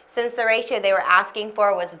 Since the ratio they were asking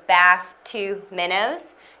for was bass to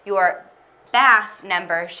minnows, your bass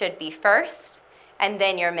number should be first, and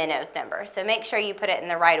then your minnows number. So make sure you put it in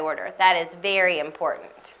the right order. That is very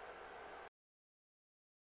important.